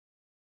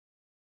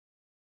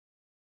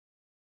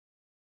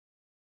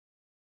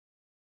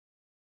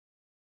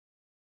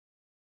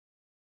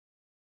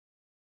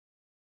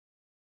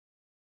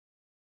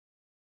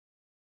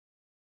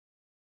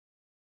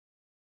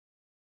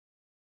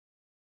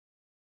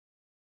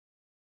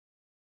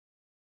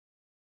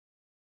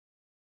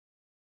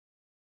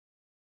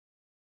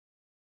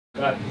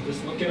God,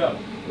 just look it up.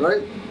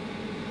 Right?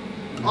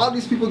 All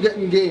these people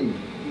getting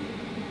game.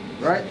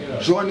 Right?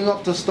 Joining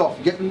up to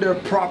stuff, getting their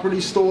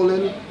property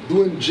stolen,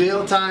 doing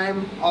jail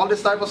time, all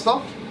this type of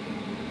stuff.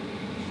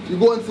 You're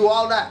going through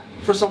all that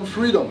for some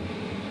freedom.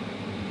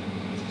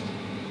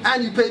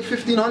 And you paid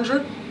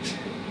 $1,500?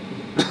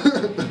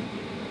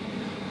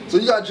 So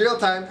you got jail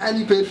time and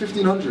you paid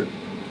 $1,500.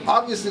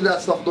 Obviously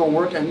that stuff don't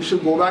work and you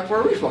should go back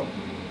for a refund.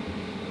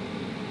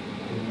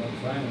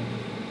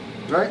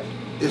 Right?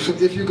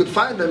 If you could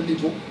find them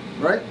people,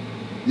 right?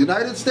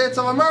 United States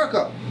of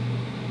America,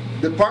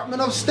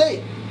 Department of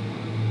State,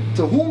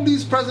 to whom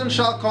these presents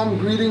shall come,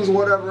 greetings,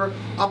 whatever,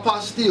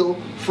 apostille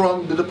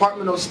from the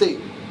Department of State.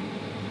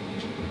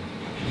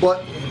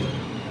 But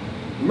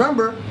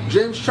remember,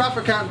 James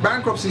Traficant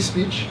bankruptcy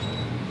speech,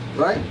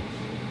 right?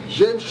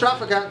 James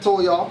Traficant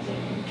told y'all,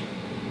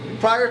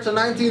 prior to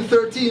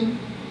 1913,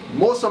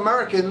 most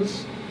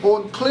Americans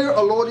owned clear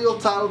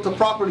allodial title to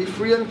property,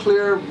 free and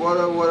clear,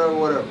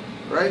 whatever,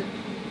 right?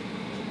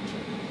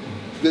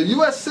 The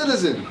U.S.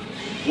 citizen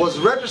was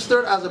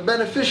registered as a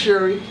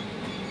beneficiary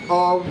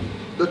of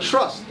the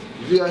trust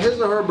via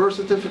his or her birth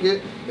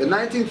certificate. In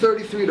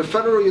 1933, the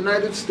federal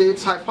United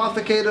States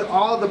hypothecated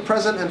all the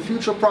present and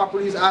future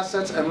properties,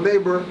 assets, and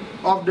labor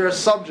of their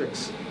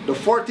subjects. The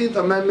 14th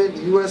Amendment,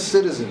 U.S.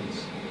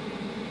 citizens.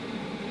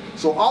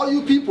 So all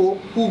you people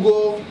who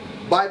go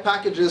buy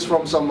packages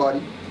from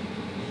somebody,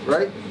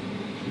 right,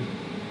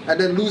 and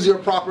then lose your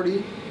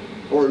property,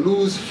 or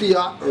lose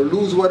fiat, or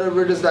lose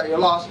whatever it is that you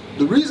lost,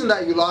 the reason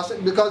that you lost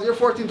it because you're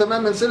 14th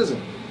Amendment citizen.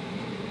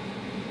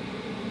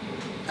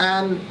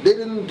 And they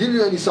didn't give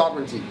you any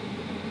sovereignty.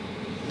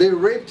 They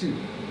raped you.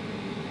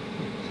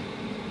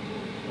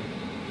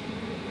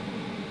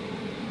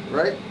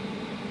 Right?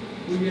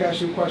 Let me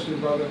ask you a question,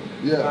 brother.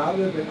 Yeah. I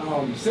live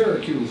in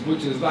Syracuse,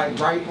 which is like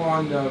right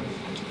on the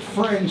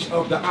fringe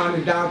of the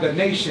Onondaga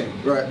Nation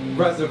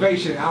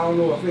reservation. I don't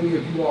know if any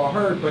of you all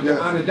heard, but the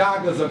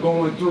Onondagas are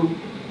going through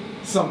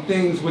some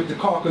things with the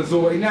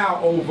Caucasoid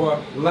now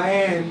over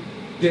land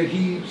that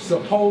he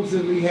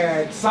supposedly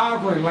had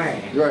sovereign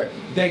land. Right.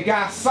 They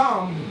got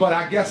some, but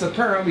I guess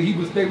apparently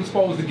they were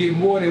supposed to get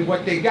more than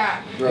what they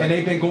got, and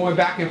they've been going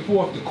back and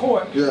forth to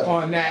court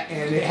on that,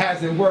 and it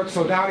hasn't worked.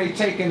 So now they're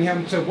taking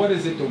him to, what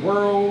is it, the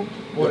world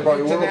or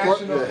the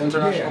international? World court?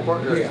 International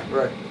court.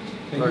 Right.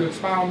 Can you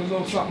expound a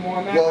little something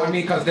on that? Well, I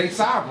mean, because they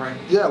sovereign.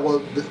 Yeah. Well,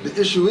 the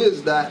issue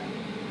is that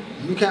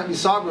you can't be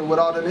sovereign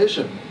without a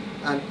nation,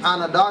 and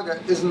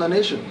Onondaga isn't a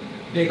nation.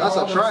 They That's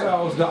call a tribe.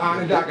 themselves the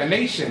Onondaga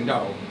Nation,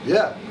 though.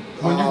 Yeah.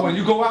 When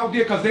you go out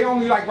there, because they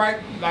only like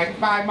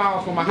 5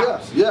 miles from my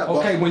house. Yeah.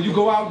 Okay. When you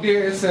go out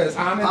there, it says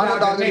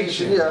Onondaga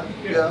Nation.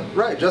 Yeah.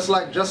 Right. Just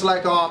like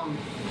the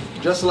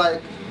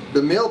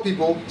mail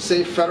people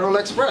say Federal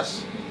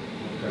Express,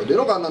 but they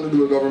don't got nothing to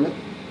do with government.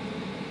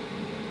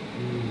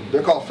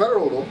 They're called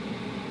federal though,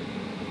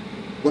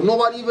 but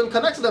nobody even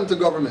connects them to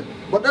government.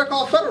 But they're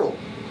called federal,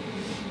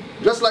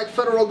 just like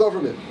federal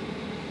government.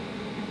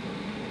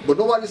 But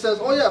nobody says,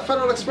 oh yeah,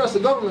 Federal Express, the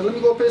government, let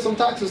me go pay some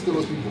taxes to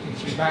those people.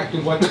 Back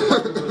to what you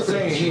were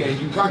saying here,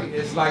 you're right,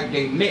 it's like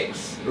they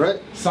mix. Right.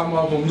 Some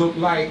of them look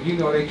like,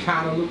 they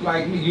kind of look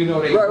like me,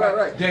 they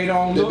right. They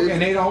don't look and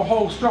they don't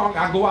hold strong.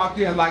 I go out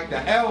there like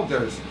the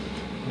elders,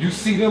 you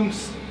see them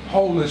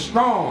holding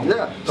strong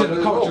to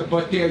the culture,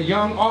 but their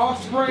young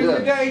offspring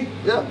today,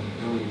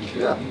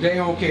 they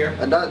don't care.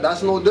 And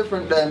that's no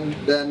different than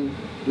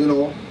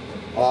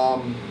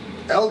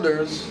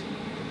elders.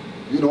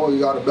 You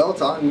got a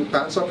belt on and your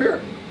pants up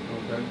here.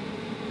 Okay.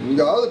 And you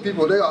got other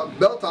people, they got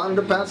belt on and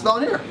their pants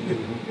down here.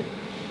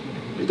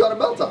 You got a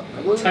belt on.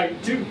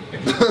 Tight too. You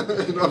know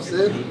what I'm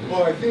saying?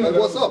 Well, I think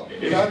what's up?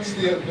 That's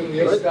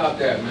Stop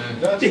that, man.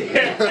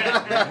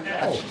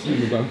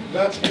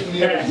 That's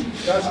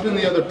been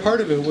the other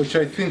part of it, which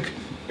I think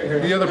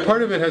the other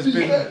part of it has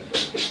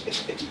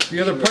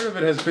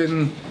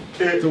been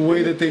the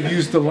way that they've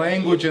used the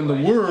language and the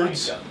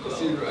words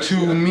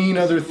to mean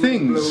other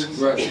things.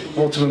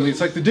 Ultimately,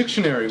 it's like the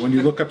dictionary. When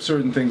you look up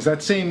certain things,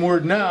 that same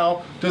word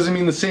now doesn't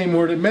mean the same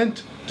word it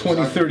meant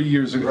 20, 30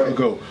 years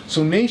ago.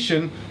 So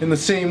nation, in the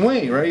same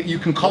way, right? You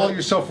can call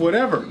yourself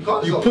whatever.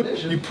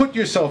 You put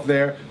yourself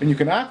there, and you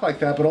can act like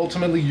that, but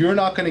ultimately you're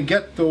not going to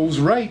get those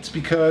rights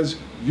because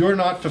you're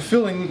not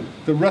fulfilling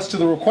the rest of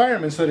the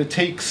requirements that it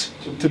takes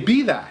to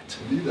be that.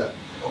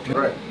 Okay.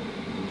 Right.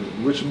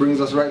 Which brings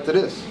us right to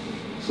this.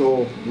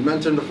 So you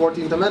mentioned the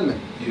 14th Amendment,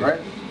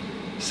 right?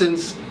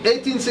 Since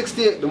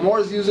 1868, the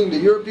Moors using the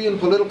European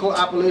political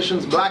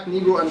appellations black,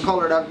 Negro, and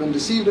colored have been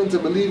deceived into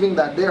believing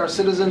that they are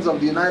citizens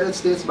of the United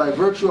States by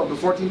virtue of the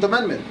 14th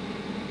Amendment.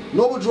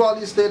 Noble Drew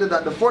Ali stated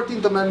that the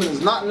 14th Amendment is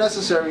not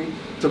necessary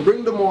to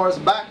bring the Moors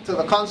back to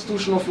the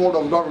constitutional fold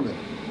of government.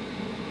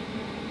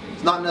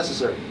 It's not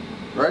necessary,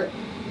 right?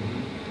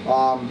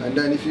 And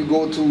then if you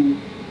go to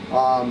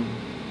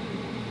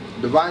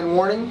Divine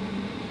Warning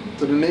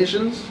to the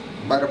Nations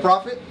by the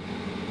Prophet,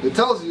 it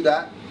tells you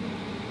that.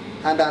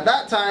 And at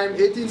that time,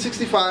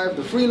 1865,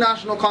 the free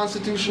national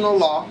constitutional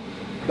law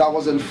that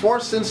was in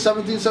force since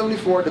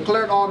 1774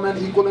 declared all men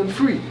equal and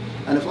free.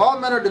 And if all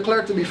men are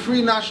declared to be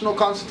free, national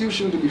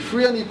constitution to be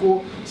free and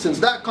equal, since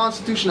that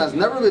constitution has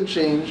never been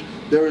changed,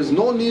 there is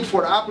no need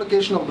for the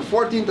application of the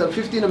 14th and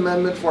 15th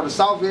Amendment for the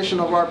salvation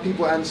of our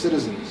people and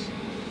citizens.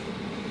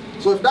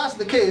 So if that's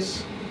the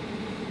case,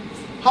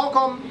 how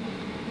come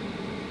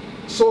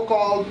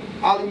so-called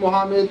Ali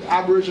Muhammad,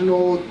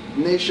 Aboriginal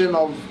nation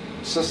of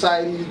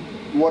society,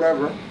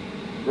 whatever,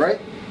 right,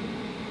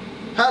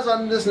 has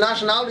on this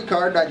nationality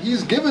card that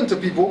he's given to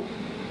people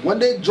when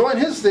they join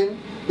his thing,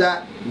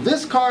 that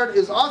this card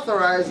is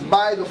authorized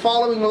by the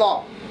following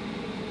law: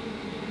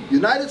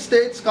 United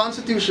States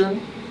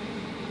Constitution,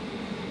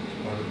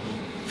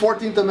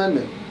 14th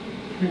Amendment.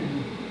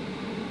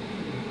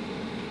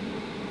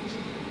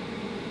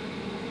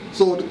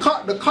 So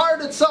the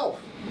card itself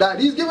that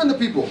he's given to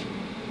people,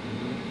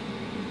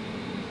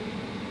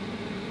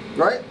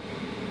 right,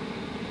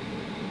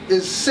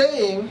 is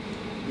saying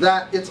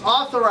that it's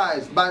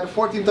authorized by the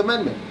 14th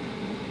Amendment.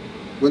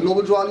 When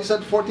Noble Drew Ali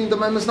said the 14th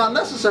Amendment is not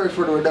necessary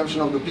for the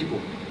redemption of the people.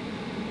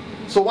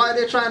 So why are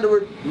they trying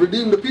to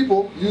redeem the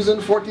people using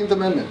the 14th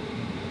Amendment?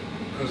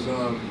 Because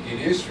in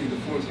history, the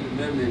 14th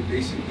Amendment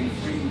basically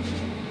freed.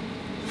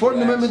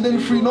 14th Amendment didn't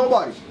free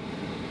nobody.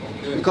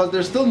 Okay. Because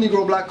there's still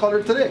Negro black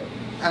colored today.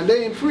 And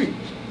they ain't free.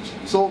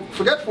 So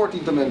forget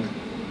 14th Amendment.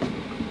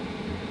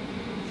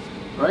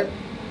 Right?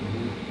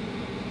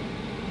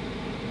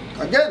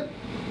 Again,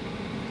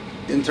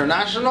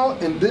 international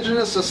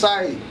indigenous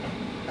society.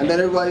 And then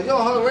everybody,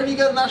 yo, where do you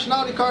get a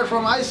nationality card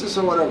from, ISIS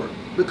or whatever?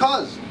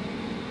 Because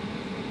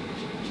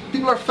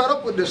people are fed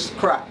up with this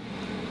crap.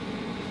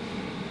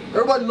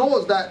 Everybody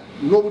knows that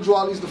Noble Drew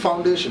Ali is the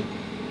foundation.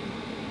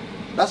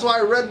 That's why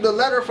I read the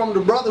letter from the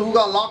brother who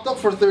got locked up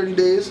for 30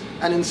 days,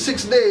 and in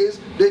 6 days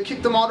they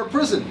kicked him out of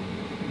prison.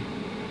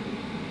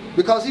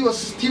 Because he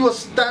was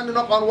standing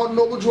up on what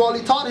Noble Drew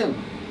Ali taught him.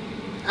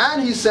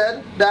 And he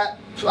said that,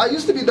 I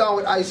used to be down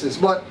with ISIS,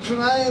 but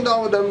I ain't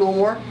down with them no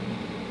more.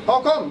 How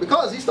come?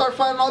 Because he started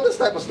finding all this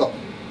type of stuff.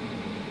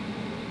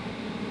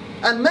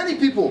 And many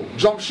people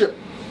jump ship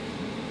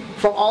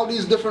from all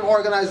these different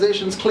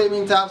organizations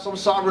claiming to have some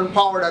sovereign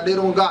power that they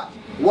don't got.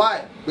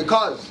 Why?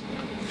 Because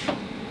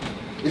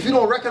if you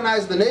don't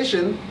recognize the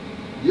nation,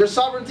 your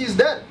sovereignty is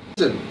dead.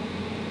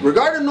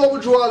 Regarding Noble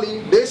Drew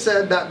Ali, they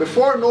said that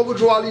before Noble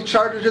Drew Ali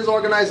chartered his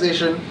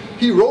organization,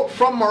 he wrote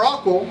from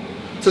Morocco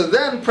to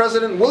then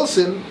President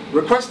Wilson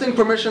requesting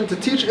permission to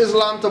teach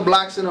Islam to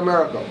blacks in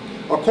America.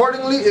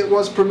 Accordingly, it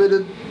was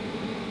permitted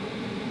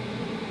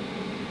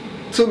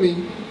to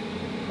me.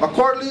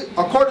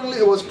 Accordingly,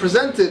 it was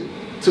presented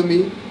to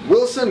me.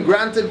 Wilson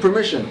granted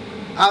permission.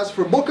 As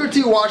for Booker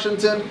T.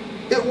 Washington,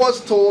 it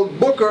was told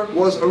Booker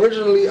was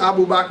originally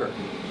Abu Bakr.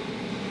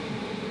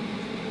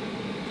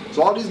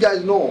 So all these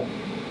guys know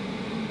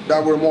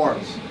that we're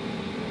Moors.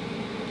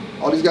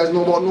 All these guys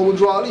know about Noble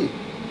Drew Ali.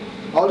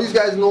 All these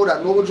guys know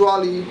that Noble Drew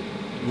Ali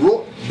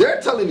wrote,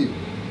 they're telling you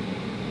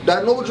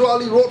that Noble Drew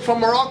Ali wrote from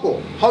Morocco.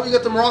 How do you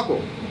get to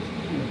Morocco? I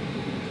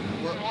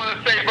want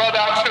to say, brother,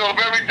 I feel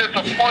very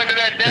disappointed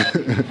at that,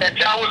 that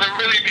y'all wasn't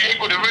really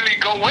able to really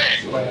go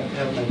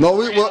in. No,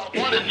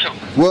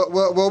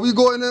 we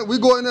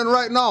going in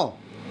right now.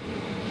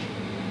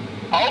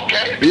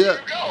 Okay, Yeah, you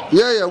go.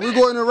 yeah, we're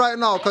going in right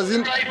now, cause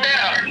you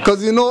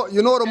know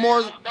the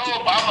Moors.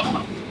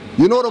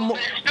 You know the Moors.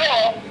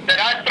 That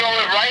I throw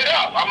it right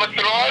up. I'm gonna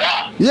throw it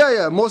up.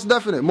 Yeah, most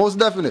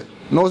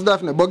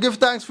definite. But give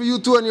thanks for you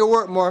too and your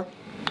work, more.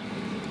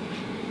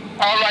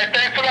 All right,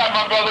 thanks a lot,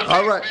 my brother.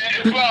 All right,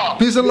 Islam.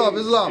 peace and love,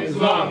 Islam.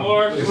 Islam,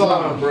 Lord.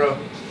 Islam, bro.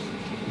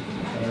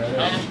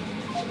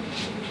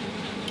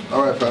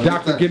 All right, family.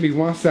 Doctor, give me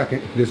 1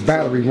 second. This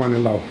battery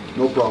running low.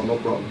 No problem.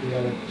 You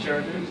got a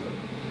charger?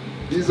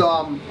 These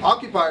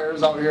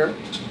occupiers out here,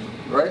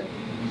 right?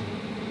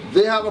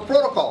 They have a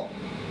protocol,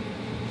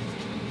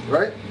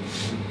 right?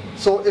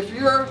 So if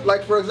you're,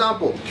 like, for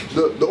example,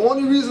 the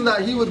only reason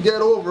that he would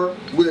get over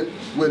with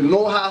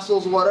no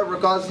hassles or whatever,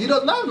 because he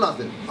doesn't have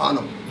nothing on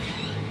him.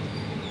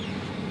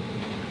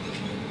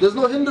 There's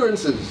no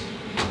hindrances.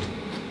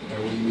 What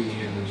do you mean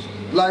hindrances?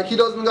 Like, he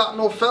doesn't got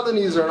no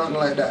felonies or nothing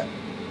like that.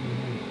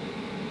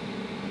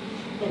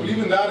 No, but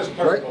even that is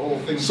part Right? of the whole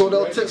thing. So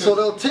they'll right? so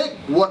they'll take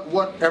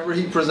whatever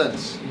he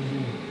presents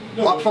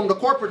No, from the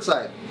corporate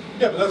side.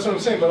 Yeah, but that's what I'm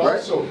saying. But Right?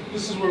 also,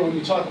 this is where when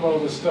you talk about all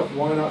this stuff,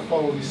 why not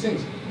follow these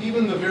things?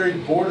 Even the very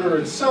border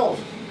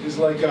itself is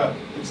like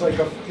it's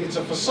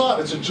a facade.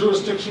 It's a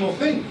jurisdictional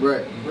thing.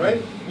 Right.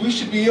 Right. We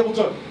should be able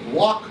to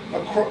walk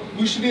across.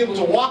 We should be able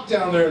to walk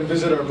down there and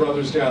visit our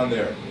brothers down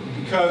there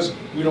because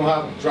we don't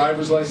have a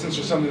driver's license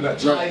or something that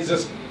ties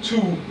us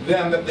to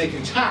them that they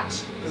can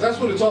tax. Because that's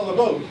what it's all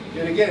about.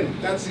 Yet again,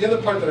 that's the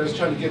other part that I was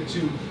trying to get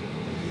to.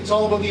 It's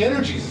all about the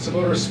energies. It's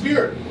about our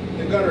spirit.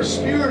 They've got our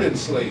spirit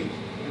enslaved.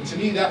 And to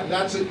me,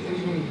 that's an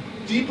even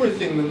deeper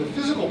thing than the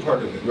physical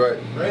part of it. Right.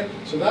 Right?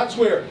 So that's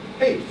where,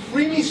 hey,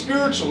 free me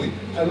spiritually,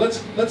 and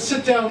let's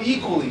sit down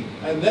equally,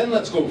 and then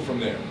let's go from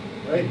there.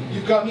 Right?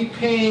 You've got me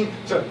paying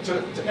to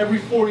every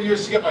 4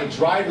 years to get my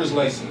driver's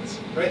license.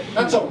 Right?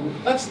 That's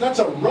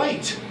a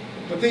right.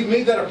 but they've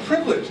made that a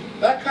privilege.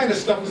 That kind of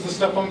stuff is the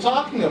stuff I'm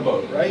talking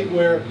about, right?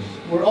 Where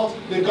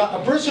they've got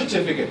a birth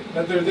certificate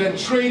that they're then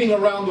trading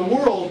around the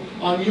world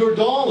on your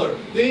dollar.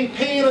 They ain't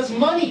paying us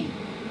money.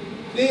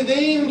 They ain't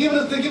even giving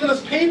us, they're giving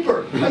us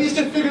paper. I used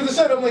to figure this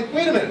out. I'm like,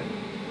 wait a minute.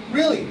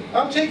 Really?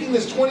 I'm taking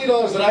this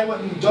 $20 that I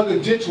went and dug a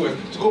ditch with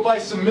to go buy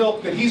some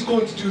milk that he's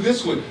going to do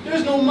this with.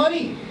 There's no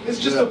money. It's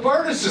just a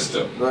barter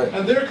system. Right.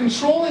 And they're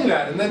controlling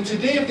that. And then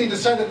today, if they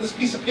decide that this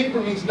piece of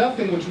paper means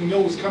nothing, which we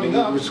know is coming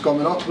up,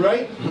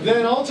 right?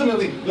 Then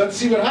ultimately, let's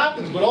see what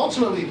happens. But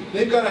ultimately,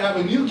 they've got to have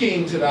a new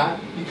game to that,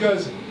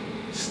 because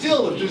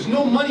still, if there's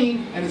no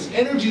money and it's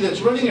energy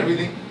that's running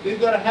everything, they've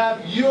got to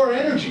have your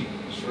energy.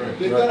 That's right.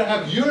 They've got to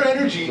have your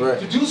energy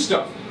to do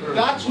stuff.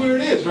 That's where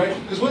it is, right?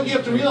 Because what you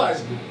have to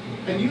realize,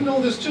 and you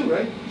know this too,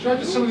 right?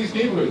 Drive to some of these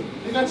neighborhoods.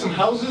 They got some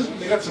houses,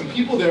 they got some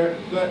people there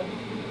that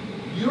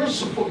you're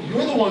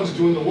the ones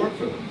doing the work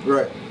for them.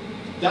 Right.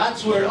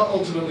 That's where it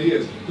ultimately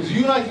is. Because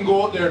you and I can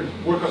go out there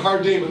and work a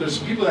hard day, but there's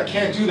some people that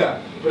can't do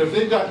that. But if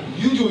they've got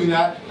you doing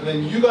that, and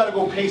then you got to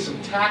go pay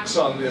some tax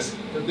on this,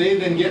 that they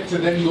then get to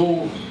then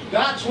go,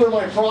 that's where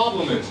my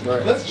problem is.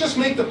 Right. Let's just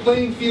make the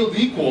playing field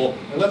equal,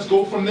 and let's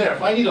go from there.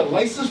 If I need a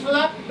license for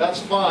that,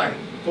 that's fine.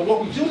 But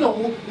what we do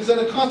know is that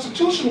a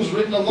constitution was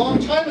written a long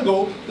time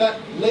ago that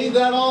laid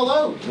that all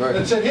out. Right.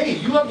 That said, hey,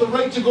 you have the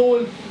right to go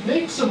and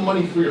make some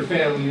money for your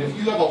family. And if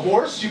you have a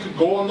horse, you could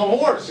go on the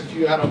horse. If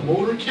you had a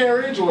motor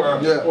carriage or a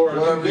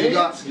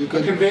conveyance, you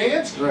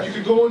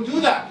could go and do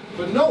that.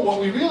 But no,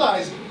 what we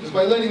realized is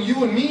by letting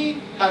you and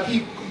me have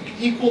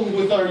equal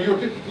with our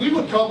European, we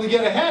would probably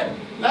get ahead.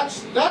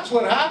 That's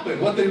what happened.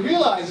 What they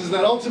realized is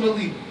that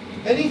ultimately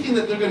anything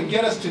that they're going to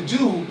get us to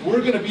do, we're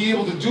going to be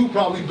able to do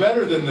probably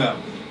better than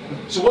them.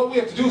 So what we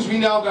have to do is we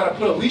now got to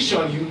put a leash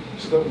on you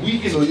so that we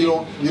can. So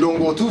you don't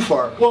go too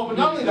far. Well, but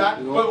not only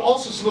that, but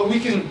also so that we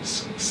can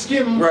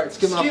skim. Right,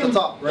 skim off the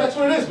top. Right. That's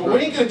what it is. But we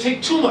ain't going to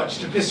take too much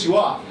to piss you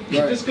off.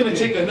 We're just going to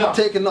take enough.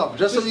 Take enough,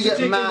 just so you get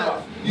mad.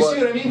 Enough. You see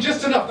what I mean?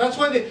 Just enough. That's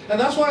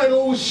why it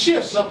always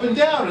shifts up and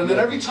down. And then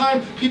every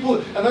time people,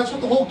 and that's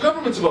what the whole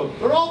government's about.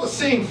 They're all the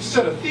same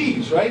set of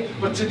thieves, right?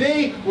 But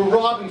today we're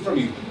robbing from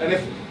you. And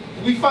if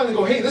we finally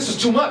go, hey, this is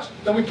too much,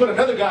 then we put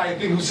another guy in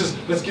thing who says,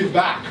 let's give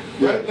back,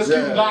 right? Let's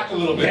give him back a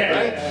little bit,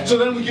 right? So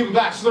then we give him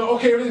back. So then,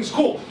 okay, everything's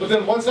cool. But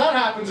then once that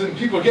happens and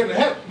people are getting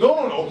ahead,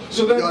 no.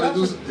 So then,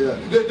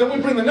 then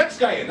we bring the next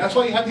guy in. That's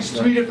why you have these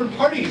three different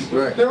parties.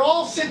 Right. They're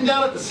all sitting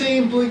down at the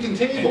same blinking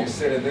table. And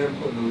instead of them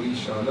putting the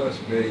leash on us,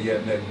 better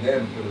yet let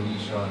them put a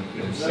leash on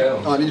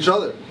themselves. On each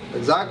other.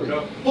 Exactly.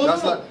 Well,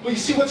 but you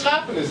see what's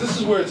happened is this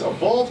is where it's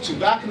evolved to.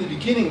 Back in the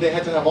beginning, they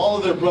had to have all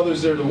of their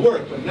brothers there to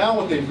work, but now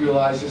what they've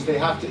realized is they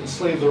have to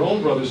enslave their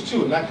own brothers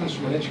too, and that comes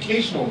from an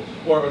educational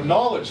or a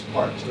knowledge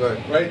part,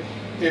 right?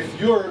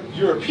 If you're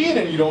European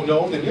and you don't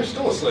know, then you're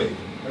still a slave.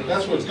 Right?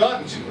 That's where it's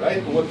gotten to,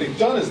 right? But what they've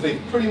done is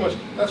they've pretty much,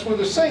 that's where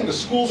they're saying the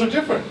schools are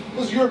different.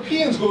 Those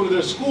Europeans go to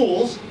their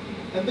schools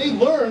and they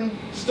learn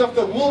stuff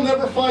that we'll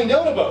never find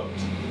out about.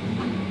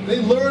 They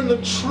learn the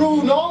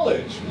true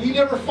knowledge. We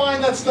never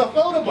find that stuff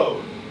out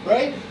about,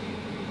 right?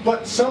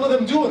 But some of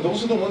them do, and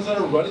those are the ones that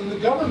are running the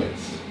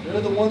governments. They're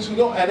the ones who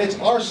know, and it's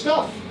our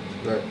stuff.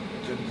 Right.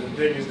 The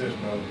thing is this,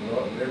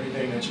 bro.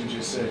 Everything that you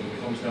just said,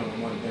 it comes down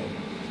to one thing.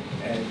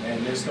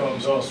 And this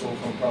comes also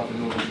from Prophet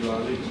Noble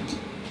Ali.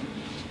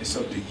 It's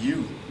up to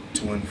you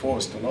to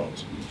enforce the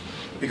laws.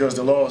 Because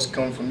the laws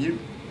come from you.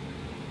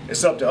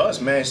 It's up to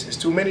us, man. It's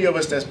too many of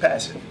us that's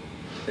passive.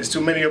 There's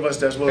too many of us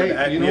that's willing to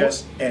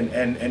acquiesce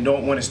and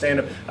don't want to stand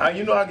up. I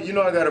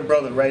got a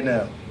brother right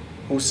now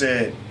who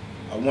said,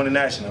 I want to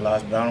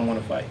nationalize, but I don't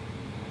want to fight.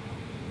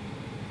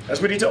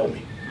 That's what he told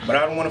me. But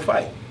I don't want to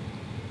fight.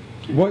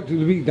 What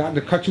do we not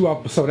to cut you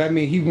off? So that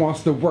means he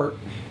wants to work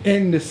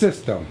in the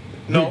system.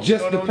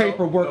 The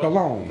paperwork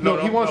alone. No,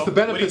 he wants the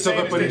benefits of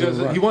it, but he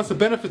doesn't. He wants the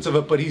benefits of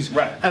it, but he's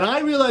right. And I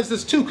realize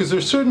this too, because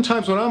there's certain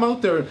times when I'm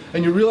out there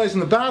and you're realizing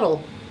the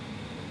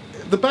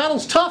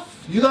battle's tough.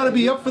 You got to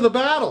be up for the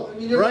battle, I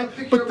mean, you're right? Gonna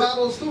pick your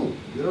battles too.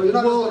 You know, you're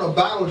not just going to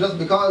battle just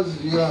because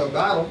you're going to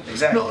battle.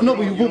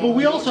 Exactly. But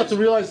we also have to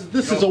realize that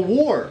this is a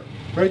war,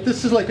 right?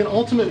 This is like an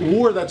ultimate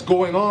war that's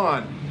going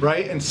on,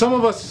 right? And some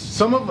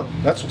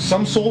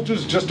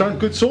soldiers just aren't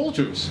good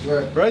soldiers,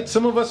 right?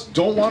 Some of us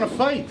don't want to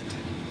fight,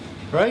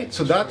 right?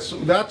 So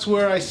that's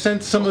where I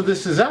sense some of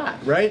this is at,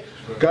 right?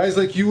 Guys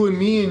like you and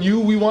me and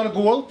you, we want to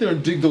go out there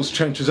and dig those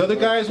trenches. Other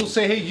guys will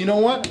say, hey, you know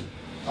what?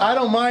 I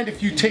don't mind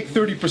if you take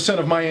 30%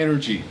 of my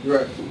energy.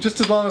 Right. Just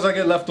as long as I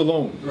get left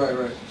alone.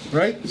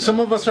 Right? Some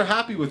of us are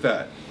happy with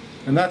that.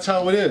 And that's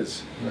how it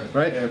is.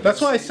 Right? Yeah, that's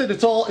why I said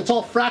it's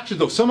all fractured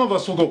though. Some of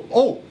us will go,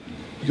 oh,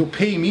 you'll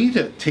pay me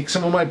to take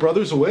some of my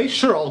brothers away?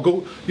 Sure, I'll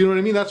go. You know what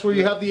I mean? That's where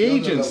you have the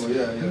agents.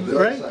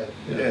 Right?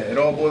 Yeah, it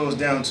all boils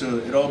down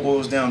to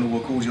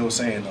what Cujo was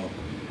saying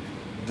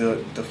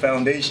though. The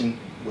foundation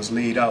was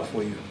laid out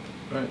for you.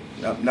 Right.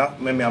 I'm not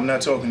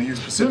talking to you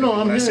specifically. No,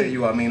 when I say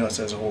you, I mean us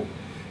as a whole.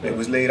 It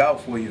was laid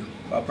out for you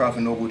by Prophet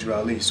Noble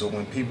Ali. So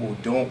when people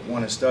don't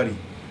want to study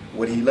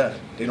what he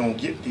left, they don't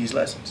get these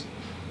lessons.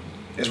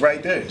 It's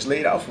right there. It's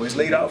laid out for. It's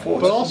laid out for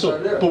us. But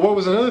also, but what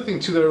was another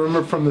thing too that I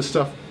remember from this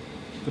stuff?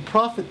 The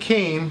prophet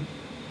came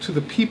to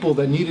the people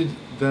that needed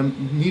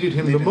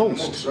him the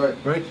most.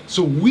 Right?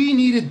 So we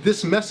needed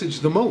this message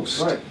the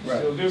most. Right.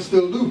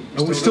 Still do.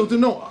 And we still do.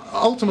 No,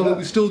 ultimately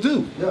we still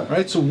do. Yeah.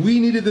 Right? So we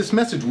needed this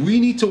message. We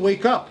need to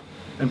wake up.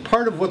 And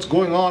part of what's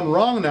going on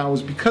wrong now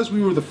is because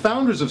we were the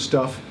founders of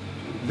stuff,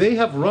 they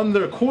have run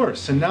their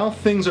course, and now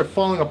things are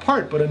falling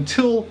apart. But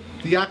until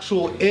the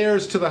actual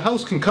heirs to the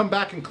house can come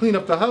back and clean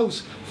up the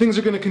house, things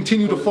are going to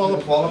continue to fall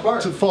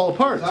apart.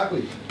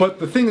 Exactly. But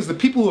the thing is, the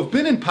people who have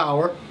been in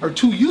power are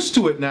too used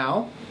to it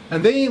now,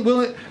 and they ain't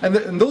willing.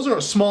 And those are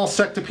a small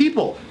sect of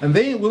people, and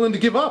they ain't willing to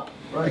give up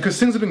because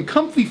things have been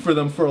comfy for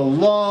them for a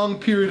long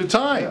period of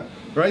time. Yeah.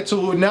 Right? So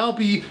it would now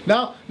be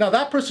now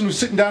that person who's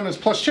sitting down in his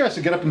plush chair has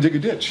to get up and dig a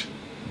ditch.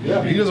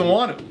 Yeah. He doesn't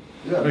want to.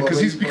 Yeah, right?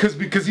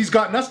 Because he's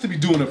gotten us to be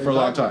doing it for a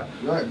long time.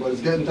 Right, but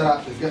it's getting to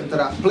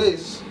that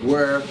place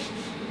where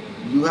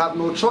you have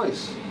no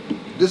choice.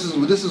 This is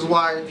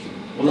why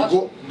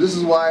this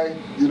is why,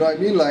 you know what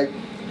I mean? Like,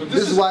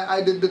 this is why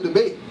I did the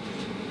debate.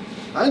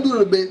 I didn't do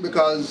the debate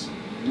because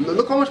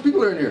look how much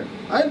people are in here.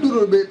 I didn't do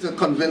the debate to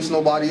convince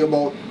nobody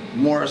about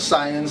more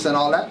science and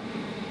all that.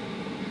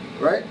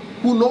 Right?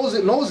 Who knows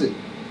it knows it.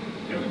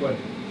 Everybody.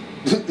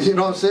 You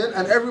know what I'm saying?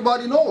 And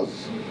everybody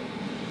knows.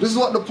 This is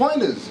what the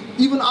point is.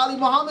 Even Ali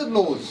Muhammad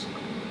knows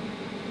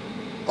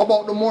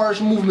about the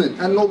Moorish movement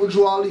and Noble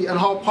Drew Ali and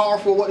how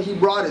powerful what he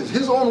brought is.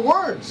 His own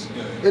words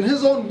in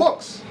his own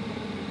books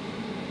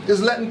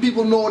is letting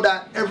people know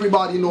that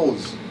everybody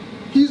knows.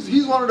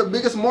 He's one of the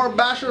biggest Moor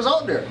bashers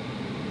out there.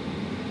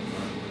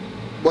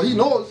 But he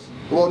knows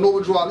about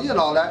Noble Drew Ali and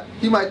all that.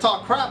 He might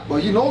talk crap,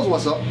 but he knows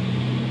what's up.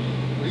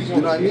 He's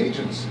You know what I mean?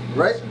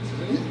 Right?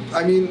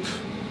 I mean,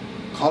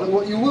 call it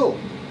what you will.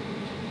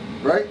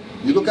 Right?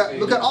 You look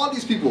at all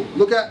these people.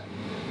 Look at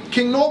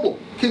King Noble.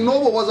 King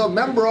Noble was a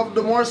member of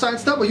the Moorish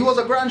Science Temple. He was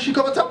a Grand Sheikh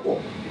of a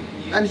temple.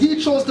 And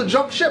he chose to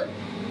jump ship.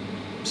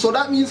 So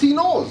that means he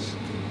knows.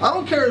 I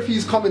don't care if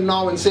he's coming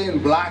now and saying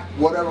black,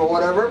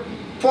 whatever.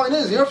 Point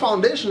is, your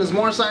foundation is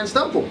Moorish Science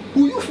Temple.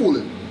 Who you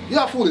fooling? You're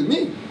not fooling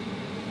me.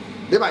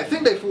 They might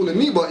think they're fooling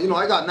me, but you know,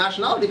 I got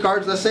nationality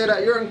cards that say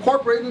that you're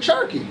incorporating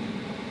Cherokee.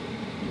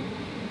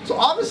 So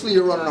obviously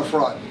you're running a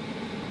fraud.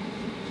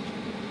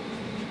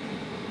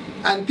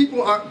 And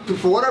people are,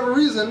 for whatever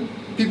reason,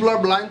 people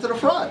are blind to the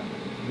fraud.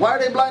 Why are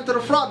they blind to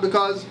the fraud?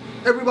 Because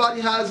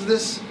everybody has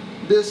this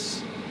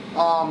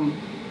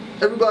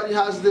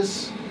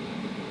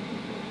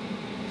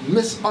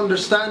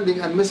misunderstanding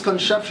and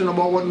misconception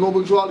about what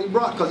Noble Drew Ali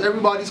brought. Because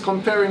everybody's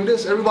comparing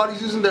this,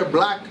 everybody's using their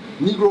black,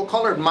 Negro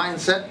colored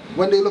mindset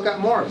when they look at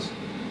Moors.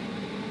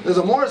 There's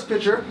a Moors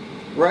picture,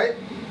 right?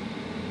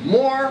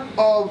 More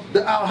of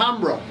the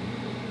Alhambra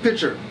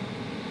picture.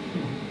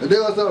 And they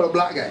was a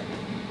black guy.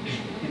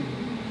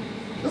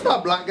 That's not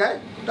a black guy.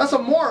 That's a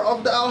Moor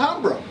of the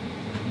Alhambra.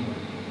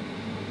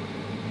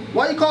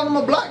 Why you calling him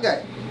a black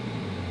guy?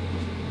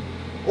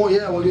 Oh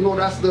yeah, well you know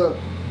that's the,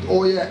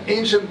 oh yeah,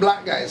 ancient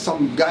black guys.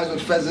 Some guys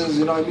with fezzes,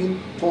 you know what I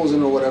mean?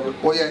 Posing or whatever.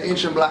 Oh yeah,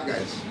 ancient black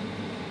guys.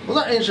 Those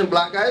aren't ancient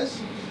black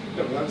guys.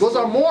 Yeah, those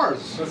are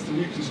Moors. That's the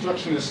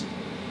Reconstructionist.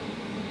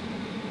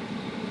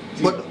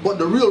 But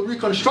the real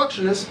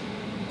Reconstructionists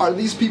are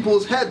these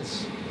people's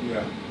heads.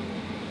 Yeah.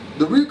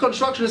 The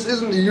Reconstructionist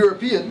isn't the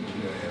European. Yeah.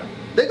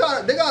 They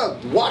got a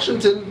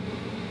Washington,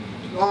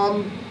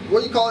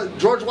 what do you call it?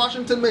 George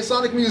Washington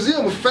Masonic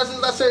Museum with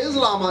fezzes that say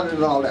Islam on it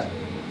and all that.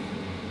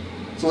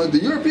 So the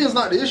European's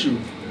not the issue.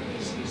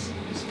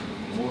 It's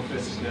more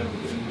fezzes now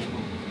fit in this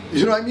room.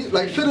 You know what I mean?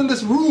 Like fit in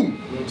this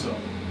room. Real talk.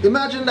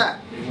 Imagine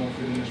that. They won't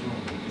fit in this room.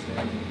 It's the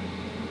enemy.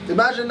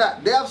 Imagine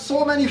that. They have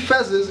so many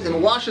fezzes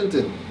in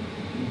Washington,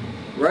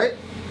 right?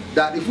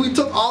 That if we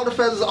took all the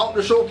fezzes out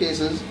the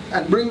showcases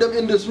and bring them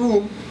in this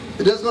room,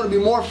 there's going to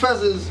be more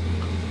fezzes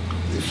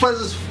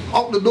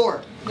out the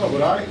door. No,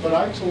 but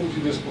I told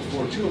you this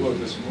before too about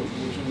this,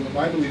 which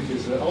my belief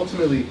is that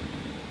ultimately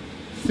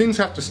things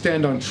have to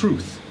stand on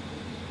truth.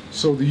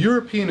 So the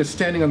European is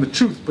standing on the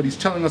truth, but he's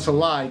telling us a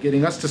lie,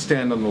 getting us to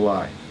stand on the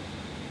lie.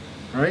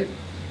 Right?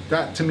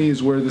 That to me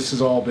is where this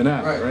has all been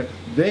at. Right?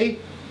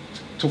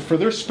 For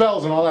their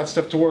spells and all that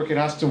stuff to work, it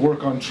has to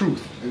work on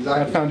truth.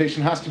 Exactly. That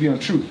foundation has to be on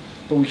truth.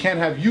 But we can't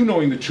have you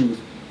knowing the truth.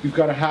 We've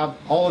got to have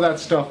all of that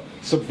stuff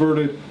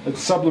subverted and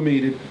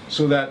sublimated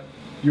so that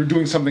you're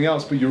doing something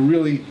else, but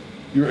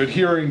you're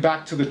adhering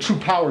back to the true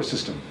power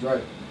system.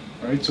 Right.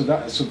 Right? So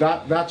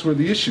that's where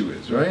the issue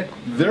is, right?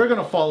 They're going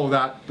to follow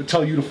that, but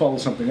tell you to follow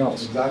something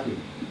else. Exactly.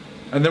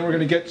 And then we're going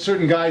to get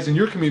certain guys in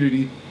your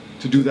community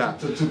to do that.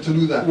 To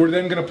do that. We're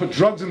then going to put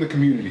drugs in the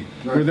community.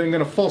 Right. We're then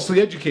going to falsely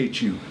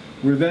educate you.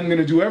 We're then going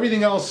to do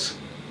everything else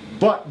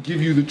but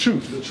give you the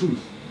truth. The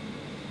truth.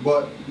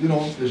 But, you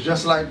know, it's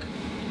just like,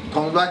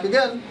 comes back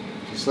again,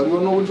 you study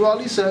what Noble Drew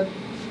Ali said,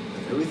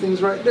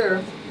 everything's right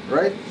there,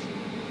 right?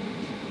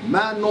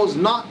 Man knows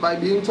not by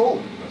being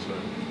told. That's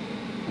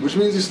right. Which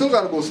means you still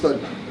got to go study.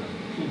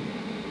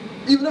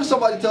 Even if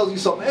somebody tells you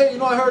something, hey, you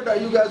know, I heard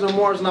that you guys are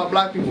Moors, not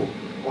black people.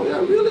 Oh yeah,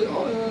 really?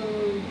 Oh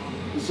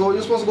yeah. So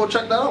you're supposed to go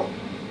check that out.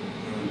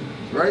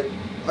 Right?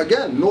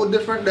 Again, no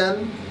different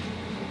than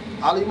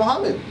Ali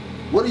Muhammad.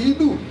 What did he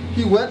do?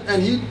 he went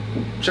and he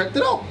checked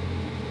it out.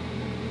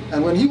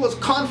 And when he was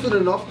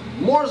confident enough,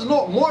 Moors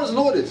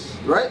know this,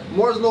 right?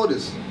 Moors know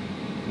this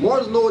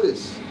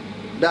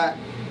that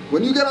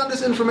when you get on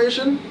this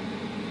information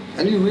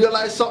and you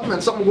realize something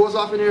and something goes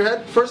off in your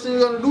head, first thing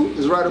you're gonna do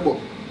is write a book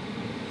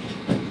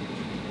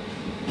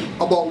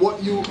about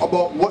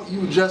what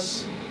you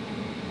just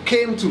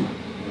came to.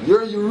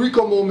 Your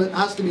eureka moment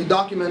has to be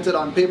documented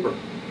on paper,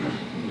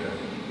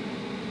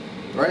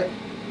 right?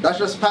 That's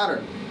just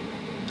pattern.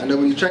 And then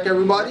when you check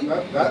everybody,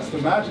 that's the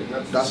magic.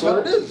 That's what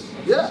it is.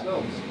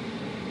 Yeah.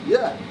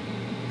 Yeah.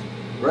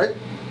 Right?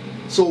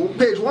 So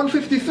page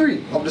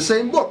 153 of the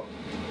same book.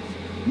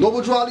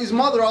 Noble Drew Ali's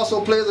mother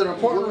also plays an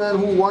important man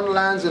who won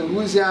lands in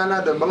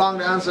Louisiana that belonged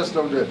to ancestors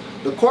of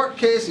the court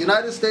case,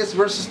 United States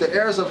versus the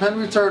heirs of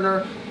Henry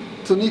Turner,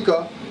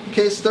 Tunica,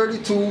 case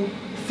 32,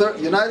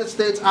 United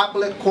States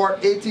Appellate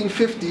Court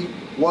 1850,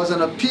 was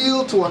an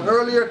appeal to an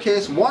earlier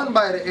case won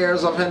by the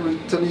heirs of Henry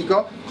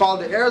Tunica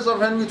called the heirs of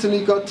Henry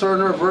Tunica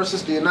Turner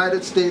versus the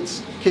United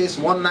States case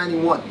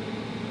 191.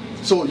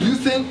 So you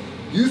think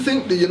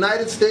the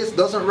United States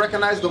doesn't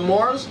recognize the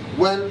Moors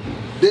when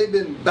they've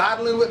been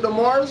battling with the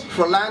Moors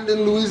for land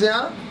in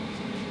Louisiana?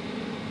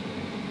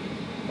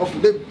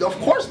 Of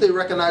course they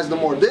recognize the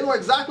Moors. They know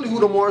exactly who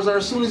the Moors are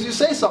as soon as you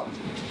say something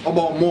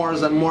about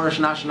Moors and Moorish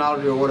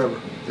nationality or whatever.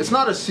 It's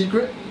not a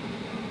secret,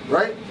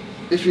 right?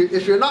 If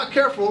you're not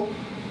careful,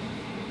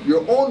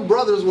 your own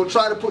brothers will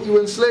try to put you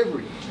in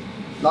slavery.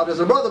 Now there's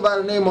a brother by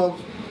the name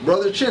of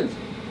Brother Chin,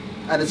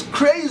 and it's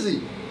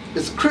crazy.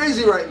 It's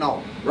crazy right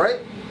now, right?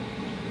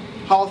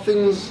 How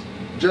things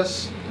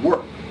just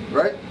work,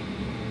 right?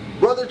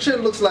 Brother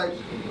Chin looks like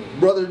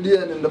Brother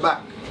Dien in the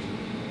back,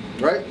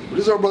 right?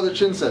 This is what Brother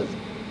Chin says.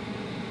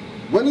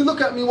 When you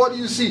look at me, what do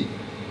you see?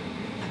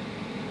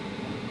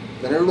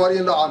 Then everybody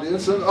in the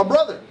audience says, a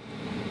brother.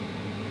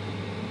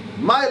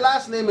 My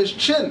last name is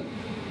Chin.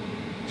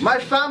 My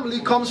family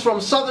comes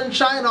from southern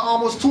China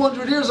almost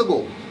 200 years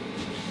ago.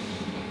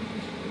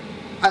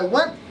 I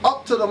went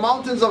up to the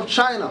mountains of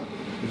China.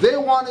 They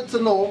wanted to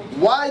know,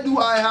 why do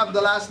I have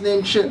the last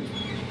name Chin?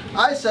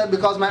 I said,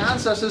 because my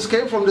ancestors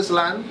came from this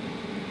land.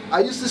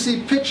 I used to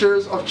see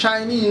pictures of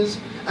Chinese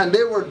and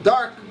they were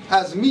dark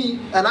as me,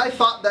 and I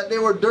thought that they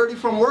were dirty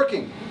from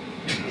working.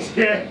 That's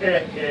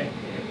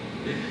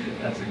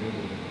a good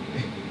one.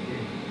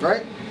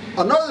 Right?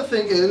 Another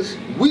thing is,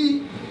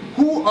 we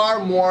who are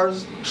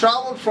Moors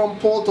traveled from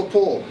pole to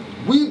pole.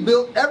 We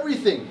built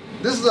everything.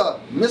 This is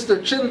a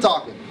Mr. Chin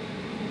talking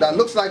that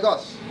looks like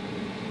us.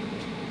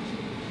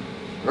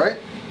 Right?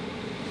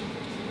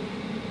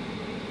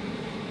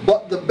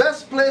 But the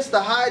best place to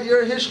hide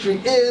your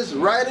history is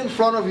right in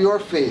front of your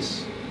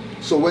face.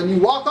 So when you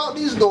walk out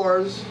these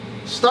doors,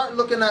 start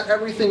looking at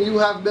everything you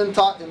have been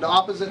taught in the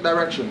opposite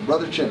direction,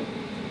 Brother Chin.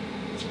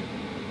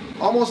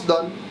 Almost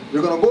done.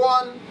 You're going to go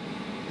on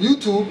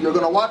YouTube, you're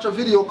going to watch a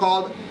video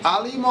called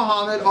Ali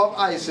Muhammad of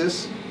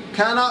ISIS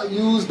cannot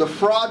use the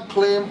fraud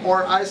claim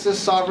or ISIS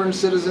sovereign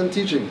citizen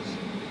teachings.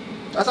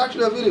 That's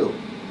actually a video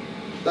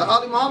that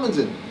Ali Muhammad's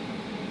in.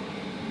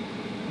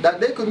 That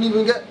they couldn't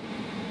even get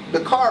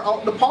the car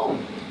out the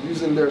pound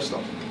using their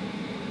stuff.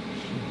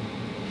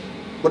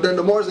 But then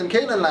the Moors in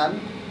Canaanland,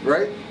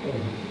 right,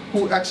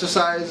 who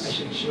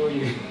exercise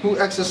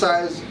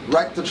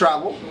right to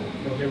travel,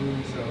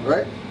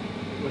 right?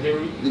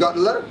 You got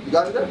the letter? You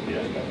got it there? Yeah,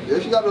 I got it.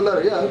 If you got the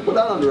letter, yeah, put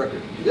that on the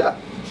record. Yeah,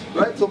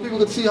 right? So people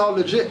can see how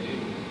legit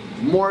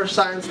Moorish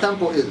Science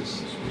Temple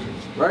is,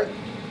 right?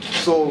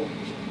 So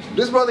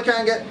this brother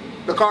can't get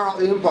the car out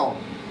the impound.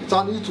 It's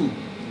on YouTube.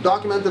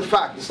 Documented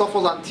fact. The stuff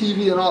was on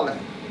TV and all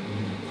that.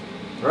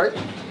 Right?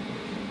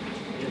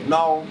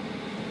 Now,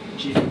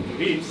 Chief of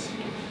Police.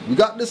 we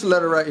got this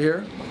letter right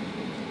here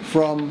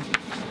from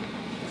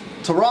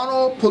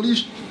Toronto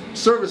Police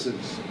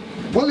Services.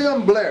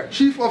 William Blair,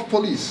 Chief of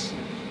Police.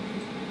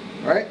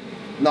 Right?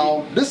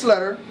 Now, this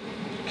letter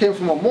came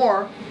from a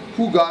Moor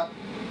who got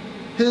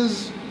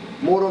his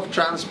mode of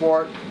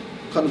transport,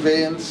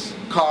 conveyance,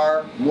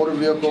 car, motor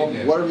vehicle,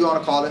 whatever you want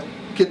to call it,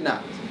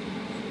 kidnapped.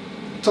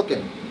 Took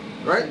him.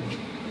 Right?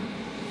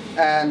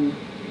 And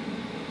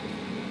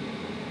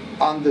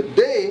on the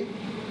day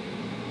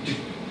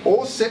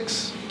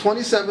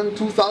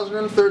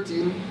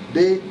 06/27/2013,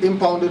 they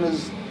impounded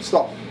his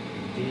stuff,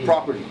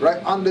 property,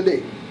 right? On the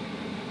day.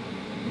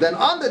 Then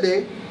on the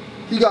day,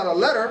 he got a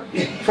letter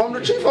from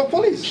the Chief of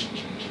Police.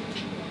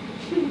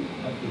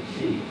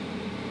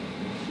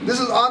 This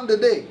is on the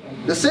day.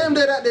 The same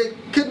day that they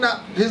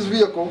kidnapped his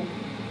vehicle,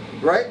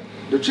 right?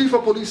 The Chief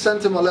of Police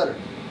sent him a letter.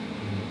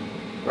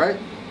 Right?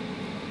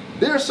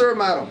 Dear Sir,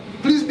 Madam,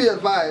 please be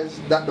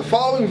advised that the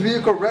following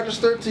vehicle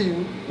registered to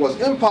you was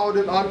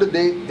impounded on the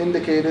date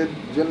indicated,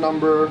 VIN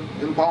number,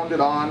 impounded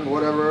on,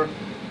 whatever,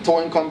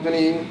 towing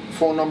company,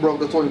 phone number of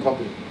the towing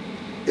company.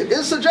 It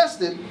is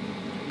suggested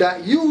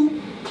that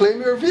you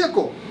claim your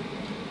vehicle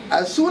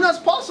as soon as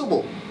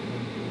possible,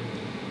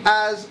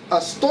 as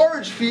a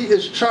storage fee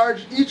is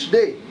charged each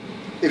day.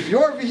 If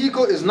your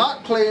vehicle is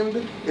not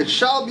claimed, it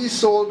shall be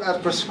sold as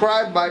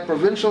prescribed by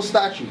provincial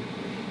statute.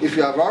 If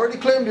you have already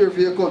claimed your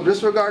vehicle,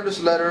 disregard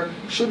this letter.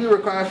 Should you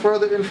require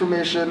further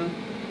information,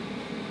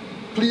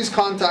 please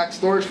contact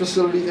storage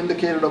facility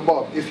indicated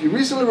above. If you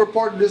recently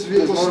reported this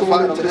vehicle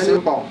stolen to the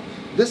impound,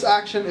 this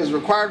action is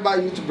required by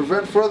you to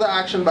prevent further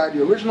action by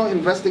the original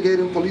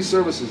investigating police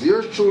services.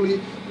 Yours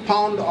truly,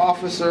 Pound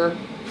Officer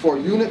for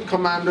Unit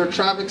Commander,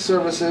 Traffic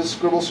Services,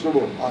 scribble,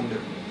 scribble, under.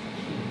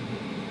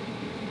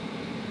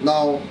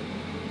 Now,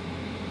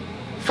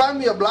 find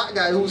me a black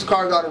guy whose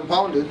car got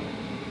impounded,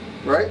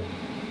 right?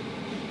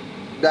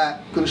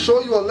 That can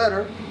show you a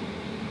letter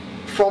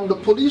from the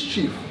police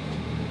chief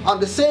on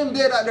the same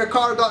day that their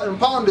car got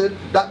impounded,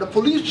 that the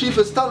police chief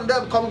is telling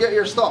them, come get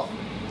your stuff,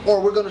 or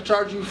we're going to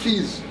charge you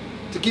fees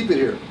to keep it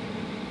here.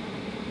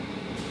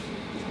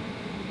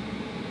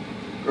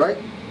 Right?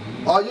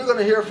 All you're going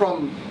to hear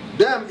from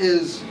them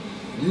is,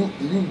 you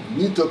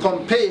need to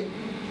come pay.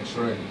 That's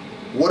right.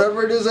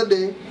 Whatever it is a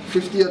day,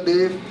 50 a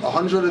day,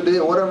 100 a day,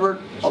 or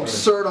whatever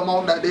absurd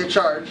amount that they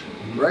charge,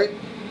 right?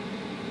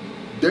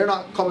 They're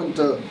not coming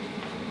to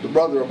the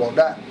brother about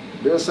that.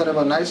 They'll send him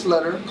a nice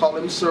letter, call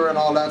him sir and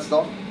all that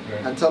stuff,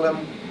 and tell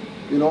him,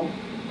 you know,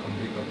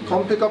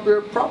 come pick up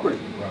your property.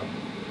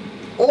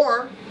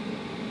 Or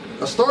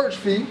a storage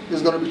fee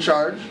is going to be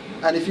charged,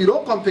 and if you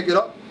don't come pick it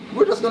up,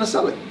 we're just going to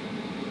sell it.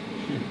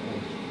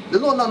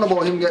 There's no nothing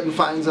about him getting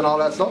fines and all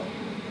that stuff.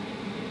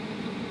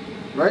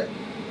 Right?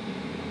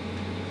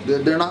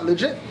 They're not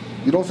legit.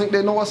 You don't think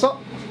they know what's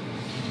up?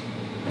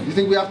 You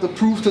think we have to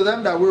prove to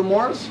them that we're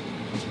Moors?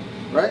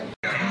 Right?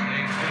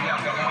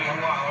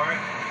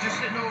 Just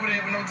sitting over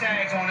there with no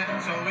tags on it,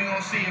 so we're going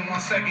to see in 1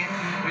 second.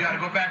 We got to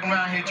go back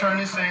around here, turn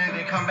this in,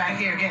 then come back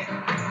here again.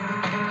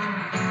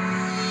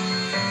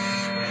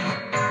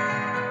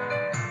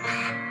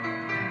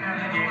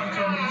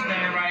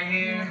 Stand right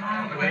here,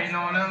 waiting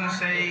on them to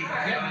say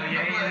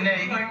yay and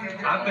nay.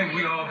 I think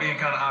we all being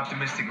kind of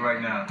optimistic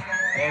right now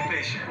and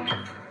patient.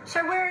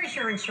 So where is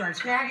your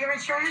insurance? May I have your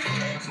insurance?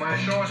 My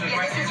insurance is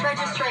right there. This is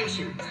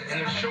registration.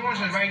 And the insurance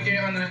is right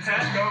there under the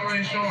Discovery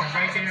Insurance,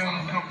 right there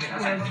on the company.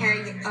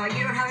 Okay.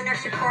 You don't have an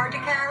extra card to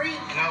carry?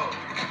 No.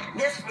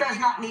 This does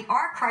not meet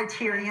our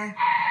criteria.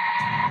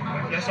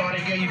 That's all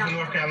they gave you from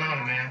North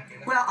Carolina, man.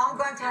 Well, I'm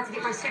going to have to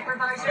get my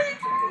supervisor.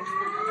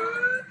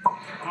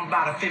 I'm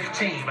about a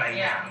 15 right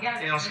now.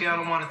 On a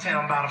scale of 1 to 10,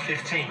 I'm about a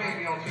 15.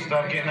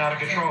 Start getting out of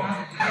control.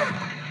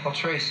 Well,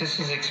 Trace, this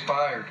is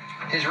expired.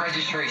 His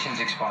registration's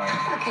expired.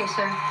 Okay,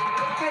 sir.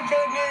 I have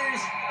bad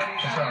news.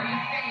 What's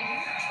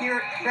up?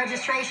 Your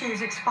registration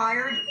is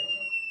expired.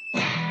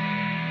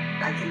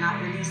 I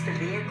cannot release the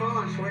vehicle,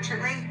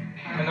 unfortunately.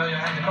 I know you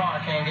have the car.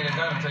 I can't get it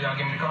done until y'all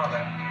give me the car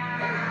back.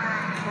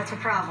 That's a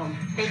problem.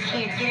 They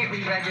can't get it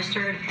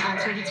re-registered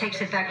until he takes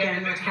it back down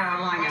to North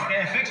Carolina. I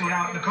can't fix it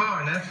without the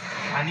car, man.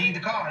 I need the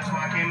car. That's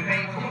why I came and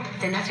paid for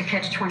it. Then that's a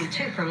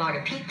catch-22 for a lot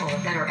of people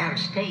that are out of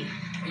state.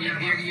 You're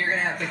going to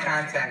have to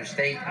contact the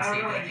state and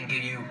see if they can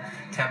give you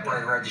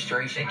temporary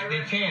registration.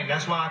 They can.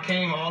 That's why I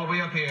came all the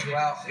way up here.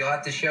 Well, you'll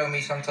have to show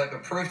me some type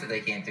of proof that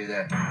they can't do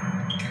that.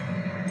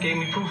 Gave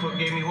me proof of,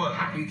 gave me what?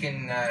 You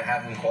can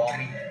have them call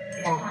me.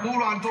 Oh, who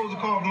do I supposed to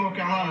call from North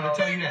Carolina to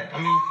tell you that? I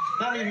mean,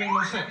 that doesn't make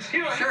no sense.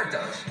 Sure it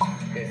does.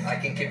 If I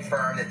can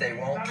confirm that they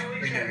won't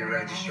renew your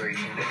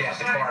registration. If you have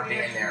the car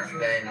being there,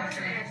 then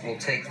we'll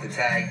take the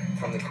tag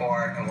from the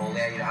car and we'll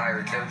allow you to hire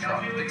a tow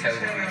truck to tow the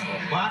vehicle.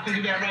 Well, I can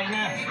do that right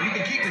now. You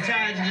can keep the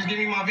tags and just give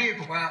me my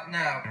vehicle. Well,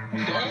 no.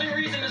 The only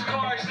reason this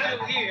car is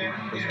still here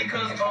is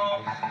because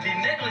of the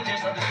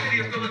negligence of the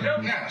city of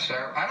Philadelphia. No,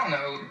 sir. I don't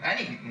know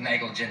any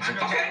negligence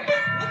at all. Okay,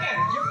 look at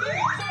it. You're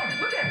feeling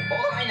Look at it.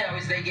 All I know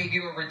is they gave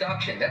you a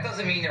reduction. That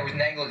doesn't mean there was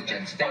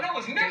negligence. That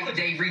was negligence.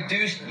 They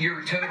reduced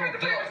your total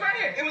bill. Right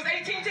here. It was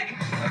 18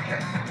 tickets.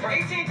 Okay.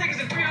 18 tickets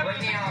and $360.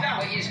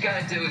 What you just got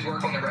to do is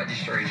work on the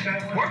registration.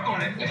 Work on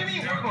it? What do you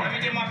mean work on it?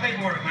 Let me get my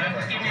paperwork, man.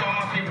 Give me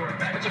all my paperwork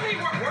back. What do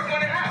you mean work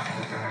on it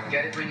how?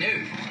 Get it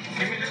renewed.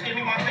 Just give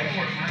me my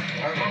paperwork, man.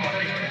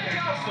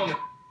 Okay.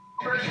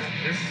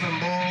 This is some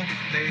bull.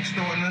 They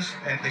extorting us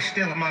and they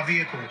stealing my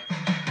vehicle.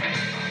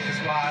 That's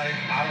why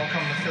I don't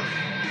come to Philly.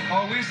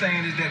 All we're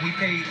saying is that we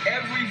paid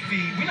every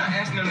fee. We're not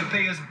asking them to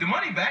pay us the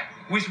money back,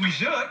 which we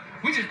should.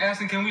 We're just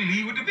asking, can we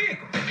leave with the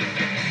vehicle?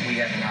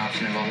 We have an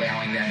option of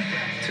allowing them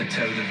to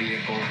tow the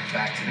vehicle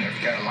back to North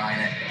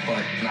Carolina, but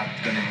I'm not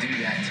going to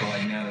do that until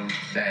I know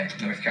that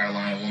North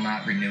Carolina will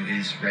not renew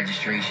his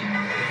registration.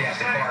 If you have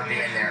the car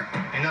being there.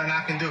 Ain't nothing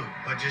I can do,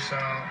 but just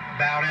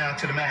bow down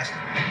to the master.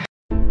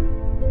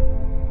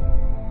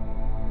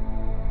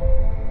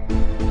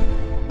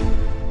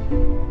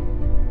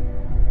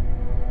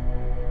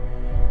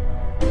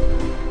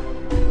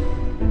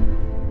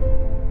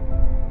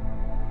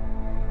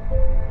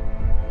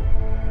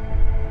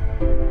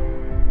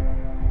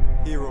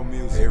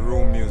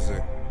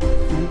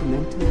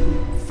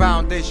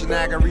 Foundation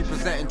Aga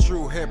representing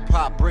true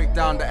hip-hop. Break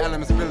down the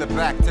elements, build it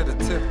back to the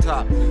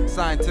tip-top.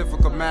 Scientific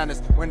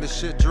manners when the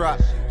shit drop.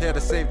 Here to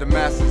save the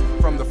masses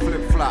from the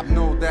flip-flop.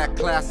 Know that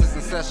class is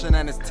in session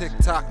and it's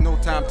tick-tock. No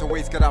time to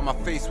waste, get out my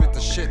face with the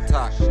shit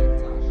talk.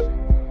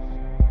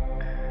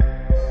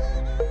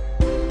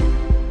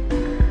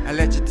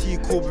 let your tea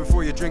cool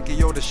before you drink it,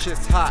 yo, the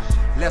shit's hot.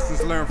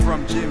 Lessons learned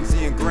from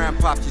Jimsy and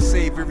Grandpops. You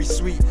say very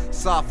sweet,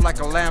 soft like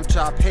a lamb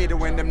chop. Hated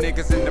when them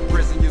niggas in the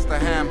prison used to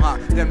ham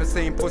hock. Them the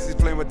same pussies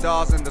playing with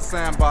dolls in the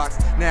sandbox.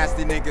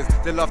 Nasty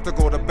niggas, they love to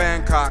go to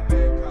Bangkok.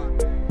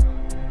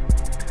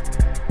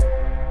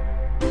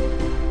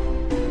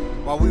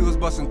 While we was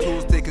busting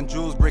tools, taking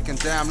jewels, breaking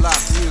damn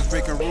locks. We was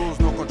breaking rules,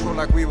 no control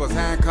like we was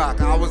Hancock.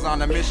 I was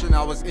on a mission,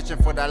 I was itching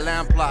for that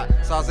lamp plot.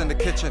 So I was in the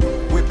kitchen,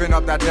 whipping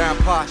up that damn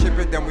pot. Ship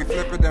it, then we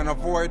flip it, then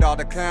avoid all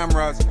the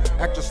cameras.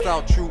 Extra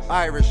stout, true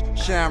Irish,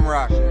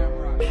 shamrock.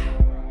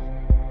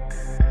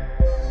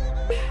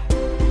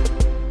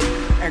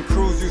 And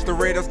crews used to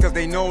rate us cause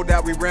they know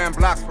that we ran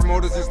blocks.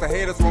 Promoters used to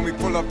hate us when we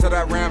pull up to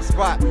that ram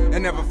spot.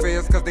 And never fear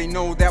us cause they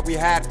know that we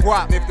had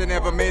guap. If they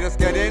never made us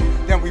get in,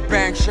 then we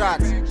bang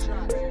shots.